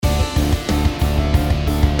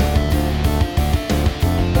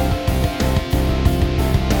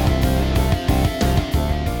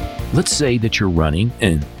Let's say that you're running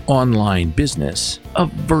an online business, a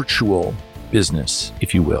virtual business,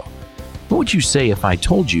 if you will. What would you say if I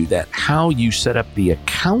told you that how you set up the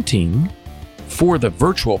accounting for the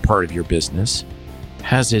virtual part of your business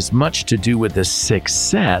has as much to do with the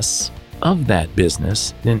success of that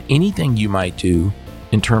business than anything you might do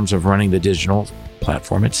in terms of running the digital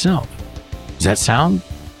platform itself? Does that sound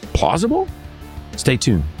plausible? Stay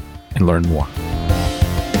tuned and learn more.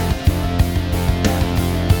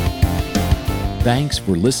 Thanks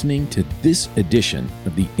for listening to this edition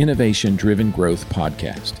of the Innovation Driven Growth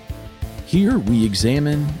Podcast. Here we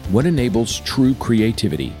examine what enables true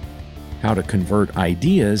creativity, how to convert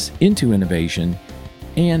ideas into innovation,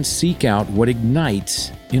 and seek out what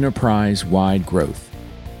ignites enterprise-wide growth.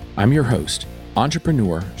 I'm your host,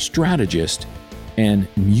 entrepreneur, strategist, and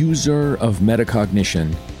muser of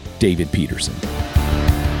metacognition, David Peterson.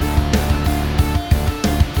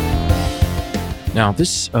 Now,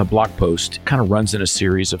 this blog post kind of runs in a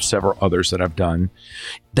series of several others that I've done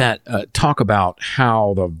that talk about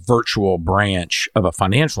how the virtual branch of a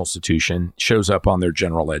financial institution shows up on their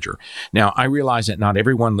general ledger. Now, I realize that not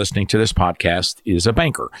everyone listening to this podcast is a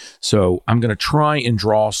banker, so I'm going to try and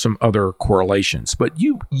draw some other correlations. But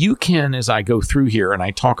you can, as I go through here and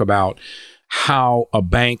I talk about how a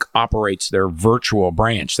bank operates their virtual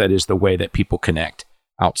branch, that is the way that people connect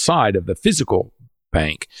outside of the physical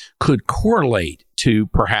bank, could correlate to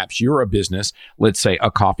perhaps you're a business, let's say a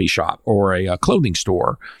coffee shop or a clothing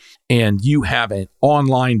store, and you have an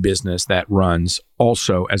online business that runs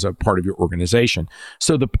also as a part of your organization.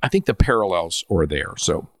 So I think the parallels are there.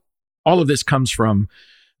 So all of this comes from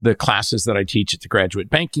the classes that I teach at the Graduate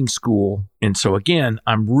Banking School. And so again,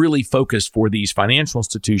 I'm really focused for these financial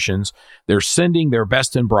institutions. They're sending their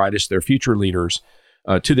best and brightest, their future leaders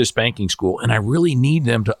to this banking school. And I really need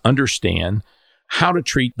them to understand how to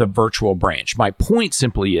treat the virtual branch. My point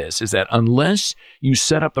simply is that unless you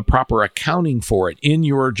set up the proper accounting for it in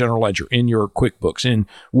your general ledger, in your QuickBooks, in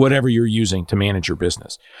whatever you're using to manage your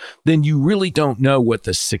business, then you really don't know what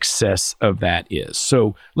the success of that is.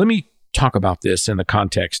 So let me talk about this in the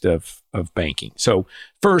context of banking. So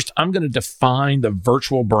first, I'm going to define the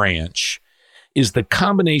virtual branch is the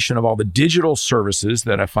combination of all the digital services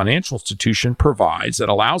that a financial institution provides that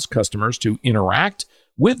allows customers to interact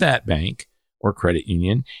with that bank or credit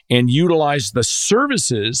union and utilize the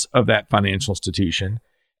services of that financial institution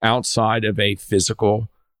outside of a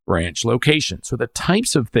physical branch location. So the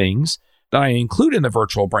types of things that I include in the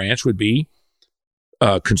virtual branch would be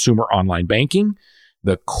consumer online banking,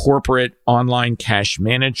 the corporate online cash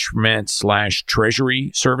management /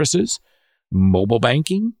 treasury services, mobile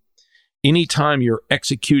banking. Anytime you're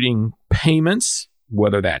executing payments,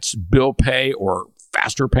 whether that's bill pay or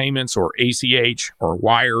faster payments or ACH or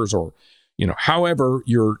wires or however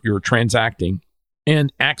you're transacting,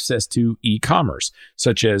 and access to e-commerce,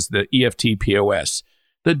 such as the EFT POS,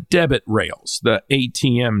 the debit rails, the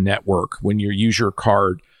ATM network when you use your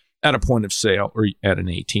card at a point of sale or at an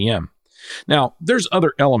ATM. Now, there's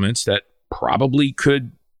other elements that probably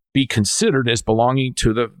could be considered as belonging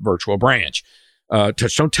to the virtual branch.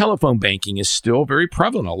 Touchtone telephone banking is still very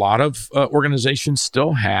prevalent. A lot of organizations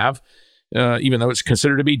still have, even though it's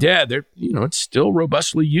considered to be dead, it's still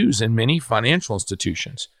robustly used in many financial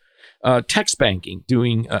institutions. Text banking,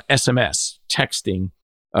 doing SMS, texting,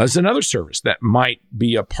 is another service that might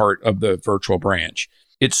be a part of the virtual branch.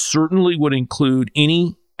 It certainly would include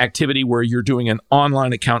any activity where you're doing an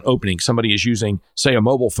online account opening. Somebody is using, say, a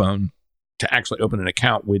mobile phone to actually open an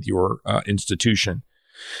account with your institution.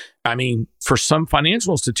 I mean, for some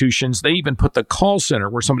financial institutions, they even put the call center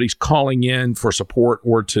where somebody's calling in for support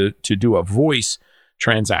or to do a voice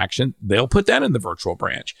transaction. They'll put that in the virtual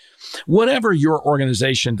branch. Whatever your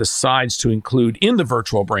organization decides to include in the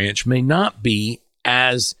virtual branch may not be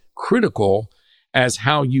as critical as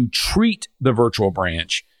how you treat the virtual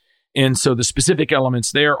branch. And so the specific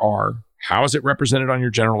elements there are, how is it represented on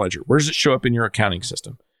your general ledger? Where does it show up in your accounting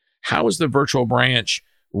system? How is the virtual branch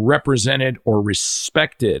represented or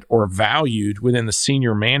respected or valued within the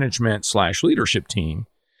senior management / leadership team?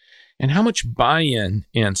 And how much buy-in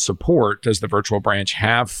and support does the virtual branch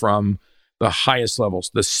have from the highest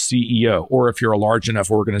levels, the CEO, or if you're a large enough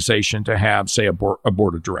organization to have, say, a board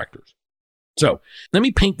of directors? So let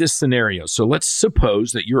me paint this scenario. So let's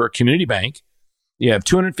suppose that you're a community bank. You have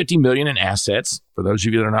 $250 million in assets. For those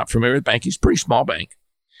of you that are not familiar with banking, it's a pretty small bank.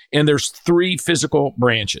 And there's 3 physical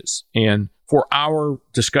branches. And for our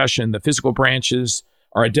discussion, the physical branches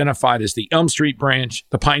are identified as the Elm Street branch,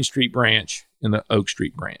 the Pine Street branch, and the Oak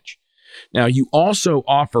Street branch. Now, you also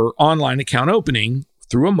offer online account opening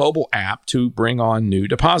through a mobile app to bring on new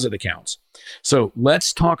deposit accounts. So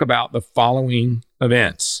let's talk about the following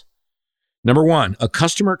events. Number one, a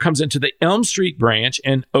customer comes into the Elm Street branch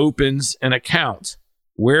and opens an account.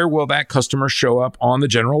 Where will that customer show up on the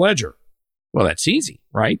general ledger? Well, that's easy,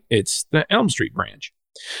 right? It's the Elm Street branch.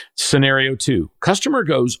 Scenario 2, customer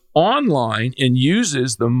goes online and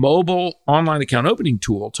uses the mobile online account opening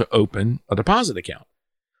tool to open a deposit account.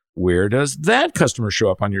 Where does that customer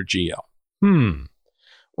show up on your GL?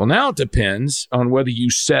 Well, now it depends on whether you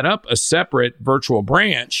set up a separate virtual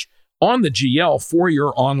branch on the GL for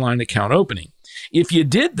your online account opening. If you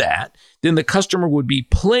did that, then the customer would be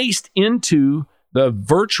placed into the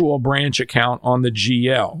virtual branch account on the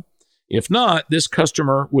GL. If not, this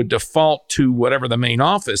customer would default to whatever the main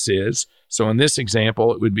office is. So in this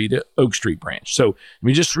example, it would be the Oak Street branch. So let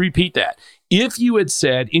me just repeat that. If you had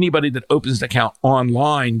said anybody that opens an account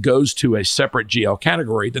online goes to a separate GL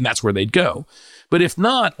category, then that's where they'd go. But if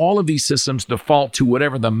not, all of these systems default to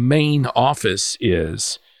whatever the main office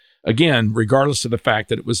is. Again, regardless of the fact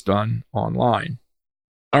that it was done online.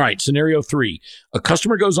 All right, scenario 3. A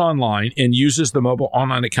customer goes online and uses the mobile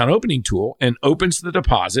online account opening tool and opens the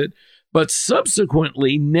deposit, but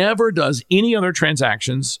subsequently never does any other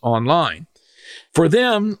transactions online. For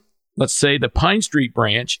them, let's say the Pine Street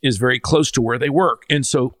branch is very close to where they work, and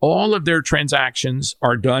so all of their transactions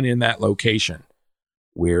are done in that location.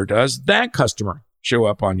 Where does that customer show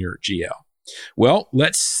up on your GL? Well,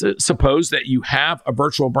 let's suppose that you have a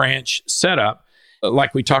virtual branch set up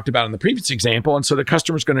like we talked about in the previous example. And so the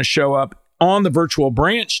customer is going to show up on the virtual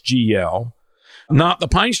branch GL, not the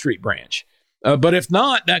Pine Street branch. But if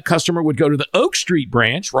not, that customer would go to the Oak Street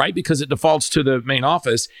branch, right? Because it defaults to the main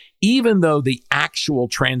office, even though the actual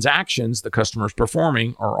transactions the customer is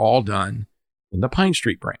performing are all done in the Pine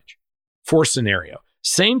Street branch. Fourth scenario,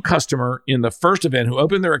 same customer in the first event who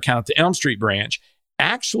opened their account at the Elm Street branch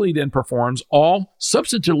actually then performs all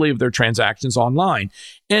substantively of their transactions online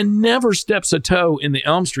and never steps a toe in the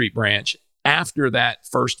Elm Street branch after that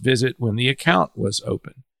first visit when the account was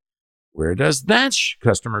open. Where does that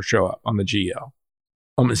customer show up on the GL?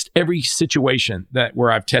 Almost every situation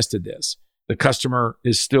where I've tested this, the customer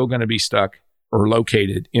is still going to be stuck or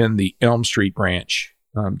located in the Elm Street branch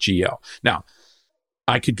GL. Now,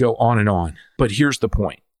 I could go on, but here's the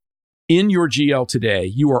point. In your GL today,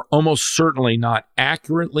 you are almost certainly not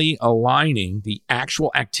accurately aligning the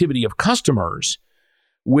actual activity of customers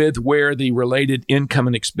with where the related income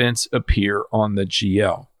and expense appear on the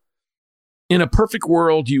GL. In a perfect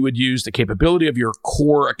world, you would use the capability of your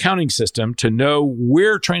core accounting system to know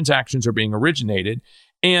where transactions are being originated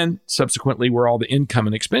and subsequently where all the income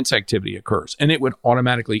and expense activity occurs. And it would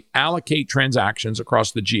automatically allocate transactions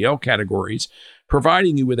across the GL categories,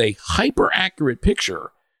 providing you with a hyper-accurate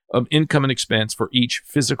picture of income and expense for each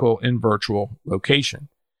physical and virtual location.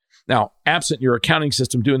 Now, absent your accounting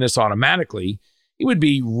system doing this automatically, it would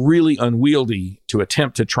be really unwieldy to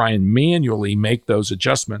attempt to try and manually make those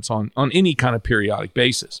adjustments on any kind of periodic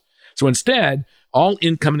basis. So instead, all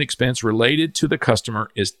income and expense related to the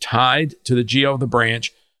customer is tied to the GL of the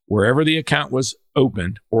branch wherever the account was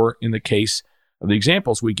opened, or in the case of the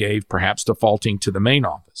examples we gave, perhaps defaulting to the main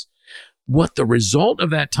office. What the result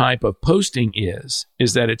of that type of posting is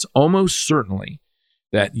that it's almost certainly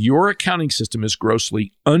that your accounting system is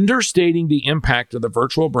grossly understating the impact of the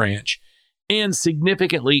virtual branch and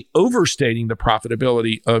significantly overstating the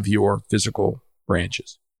profitability of your physical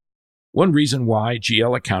branches. One reason why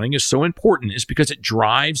GL accounting is so important is because it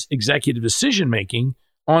drives executive decision-making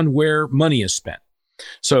on where money is spent.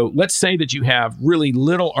 So let's say that you have really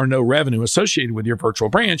little or no revenue associated with your virtual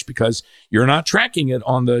branch because you're not tracking it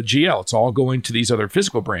on the GL. It's all going to these other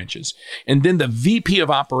physical branches. And then the VP of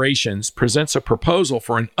operations presents a proposal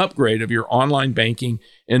for an upgrade of your online banking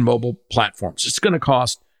and mobile platforms. It's going to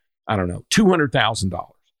cost,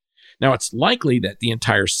 $200,000. Now, it's likely that the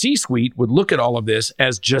entire C-suite would look at all of this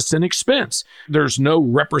as just an expense. There's no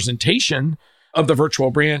representation of the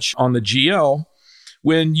virtual branch on the GL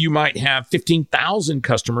when you might have 15,000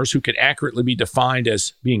 customers who could accurately be defined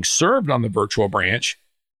as being served on the virtual branch,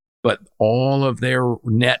 but all of their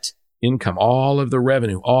net income, all of the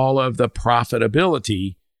revenue, all of the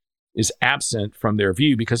profitability is absent from their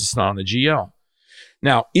view because it's not on the GL.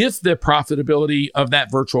 Now, if the profitability of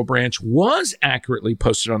that virtual branch was accurately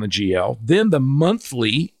posted on the GL, then the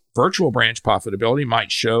monthly virtual branch profitability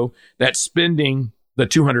might show that spending the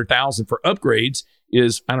 $200,000 for upgrades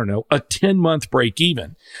is, a 10-month break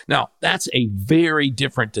even. Now, that's a very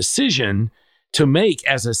different decision to make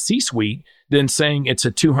as a C-suite than saying it's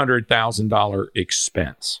a $200,000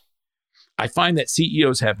 expense. I find that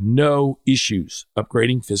CEOs have no issues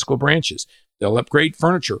upgrading physical branches. They'll upgrade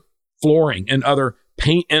furniture, flooring, and other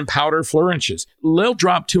paint and powder flourishes. They'll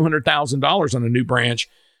drop $200,000 on a new branch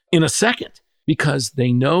in a second. because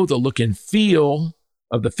they know the look and feel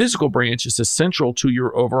of the physical branch is essential to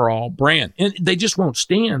your overall brand. And they just won't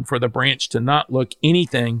stand for the branch to not look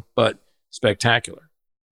anything but spectacular.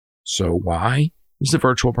 So why is the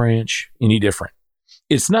virtual branch any different?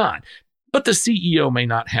 It's not. But the CEO may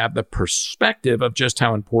not have the perspective of just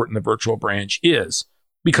how important the virtual branch is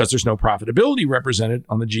because there's no profitability represented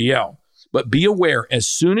on the GL. But be aware, as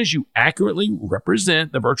soon as you accurately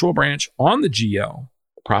represent the virtual branch on the GL,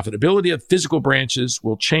 the profitability of physical branches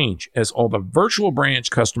will change as all the virtual branch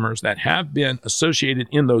customers that have been associated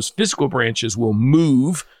in those physical branches will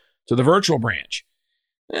move to the virtual branch.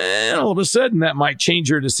 And all of a sudden, that might change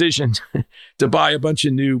your decision to buy a bunch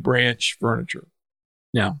of new branch furniture.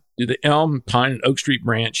 Now, do the Elm, Pine, and Oak Street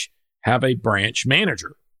branch have a branch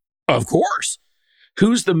manager? Of course.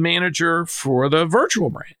 Who's the manager for the virtual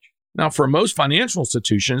branch? Now, for most financial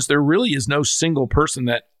institutions, there really is no single person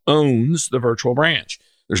that owns the virtual branch.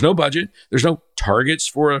 There's no budget. There's no targets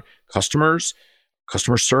for customers,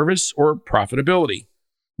 customer service, or profitability.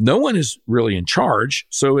 No one is really in charge,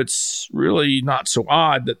 so it's really not so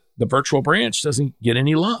odd that the virtual branch doesn't get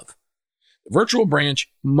any love. The virtual branch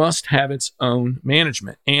must have its own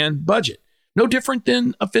management and budget, no different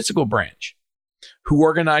than a physical branch. Who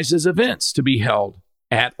organizes events to be held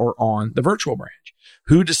at or on the virtual branch?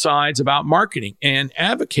 Who decides about marketing and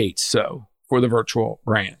advocates so for the virtual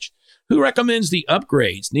branch? Who recommends the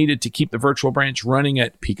upgrades needed to keep the virtual branch running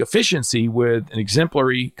at peak efficiency with an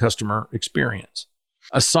exemplary customer experience?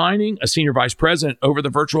 Assigning a senior vice president over the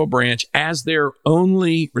virtual branch as their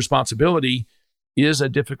only responsibility is a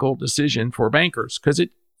difficult decision for bankers because it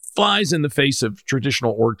flies in the face of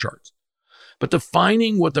traditional org charts. But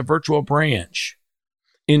defining what the virtual branch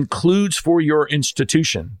includes for your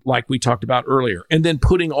institution, like we talked about earlier, and then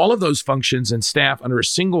putting all of those functions and staff under a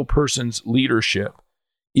single person's leadership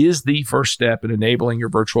is the first step in enabling your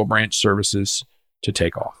virtual branch services to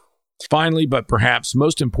take off. Finally, but perhaps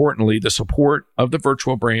most importantly, the support of the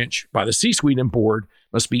virtual branch by the C-suite and board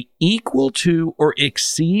must be equal to or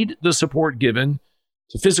exceed the support given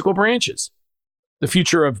to physical branches. The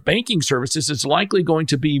future of banking services is likely going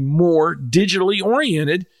to be more digitally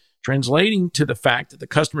oriented, translating to the fact that the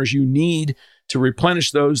customers you need to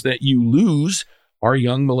replenish those that you lose are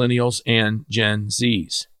young millennials and Gen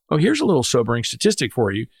Zs. Oh, here's a little sobering statistic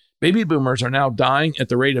for you. Baby boomers are now dying at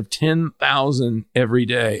the rate of 10,000 every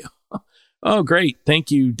day. Oh, great. Thank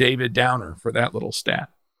you, David Downer, for that little stat.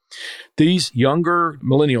 These younger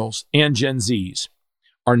millennials and Gen Zs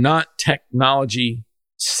are not technology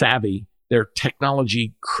savvy. They're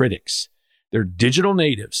technology critics. They're digital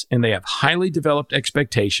natives, and they have highly developed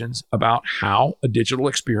expectations about how a digital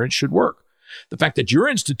experience should work. The fact that your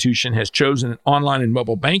institution has chosen an online and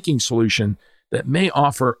mobile banking solution that may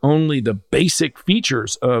offer only the basic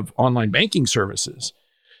features of online banking services,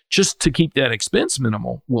 just to keep that expense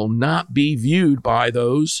minimal, will not be viewed by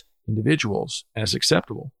those individuals as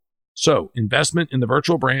acceptable. So, investment in the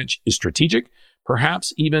virtual branch is strategic,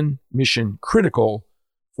 perhaps even mission critical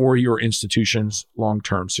for your institution's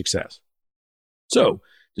long-term success. So,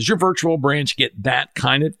 does your virtual branch get that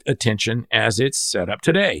kind of attention as it's set up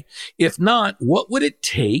today? If not, what would it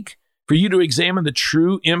take for you to examine the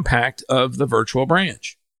true impact of the virtual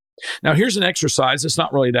branch? Now, here's an exercise that's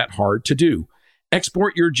not really that hard to do.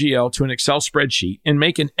 Export your GL to an Excel spreadsheet and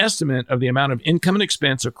make an estimate of the amount of income and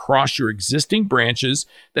expense across your existing branches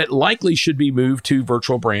that likely should be moved to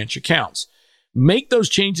virtual branch accounts. Make those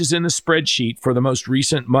changes in the spreadsheet for the most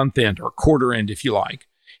recent month end or quarter end, if you like,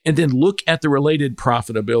 and then look at the related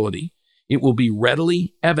profitability. It will be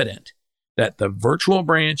readily evident that the virtual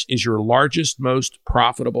branch is your largest, most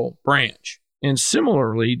profitable branch. And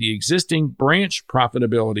similarly, the existing branch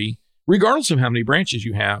profitability, regardless of how many branches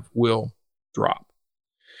you have, will drop.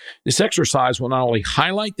 This exercise will not only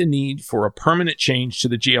highlight the need for a permanent change to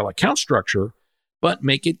the GL account structure, but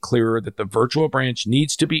make it clearer that the virtual branch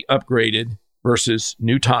needs to be upgraded versus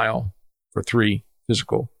new tile for 3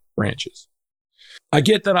 physical branches. I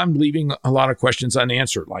get that I'm leaving a lot of questions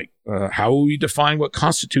unanswered, like how will we define what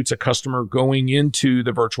constitutes a customer going into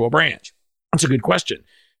the virtual branch? That's a good question.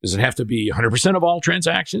 Does it have to be 100% of all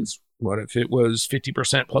transactions? What if it was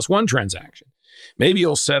 50% plus one transaction? Maybe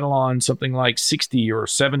you'll settle on something like 60 or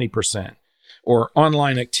 70%, or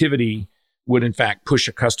online activity would in fact push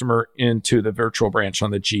a customer into the virtual branch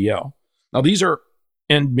on the GL. Now, these are,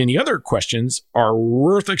 and many other questions are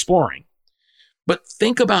worth exploring. But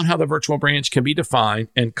think about how the virtual branch can be defined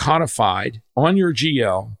and codified on your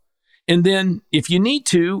GL. And then if you need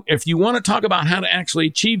to, if you want to talk about how to actually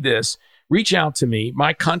achieve this, reach out to me.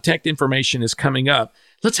 My contact information is coming up.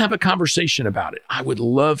 Let's have a conversation about it. I would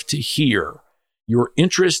love to hear your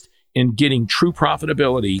interest in getting true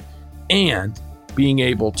profitability and being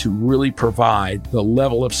able to really provide the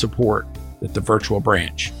level of support that the virtual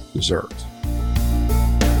branch deserves.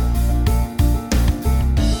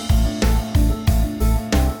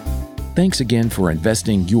 Thanks again for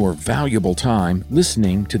investing your valuable time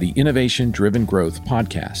listening to the Innovation Driven Growth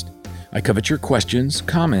podcast. I covet your questions,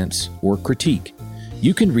 comments, or critique.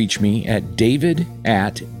 You can reach me at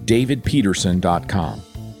david@davidpeterson.com.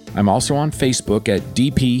 I'm also on Facebook at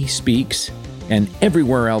DP Speaks and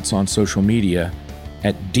everywhere else on social media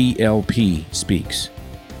at DLP Speaks.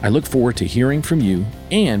 I look forward to hearing from you,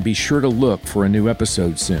 and be sure to look for a new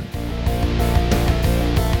episode soon.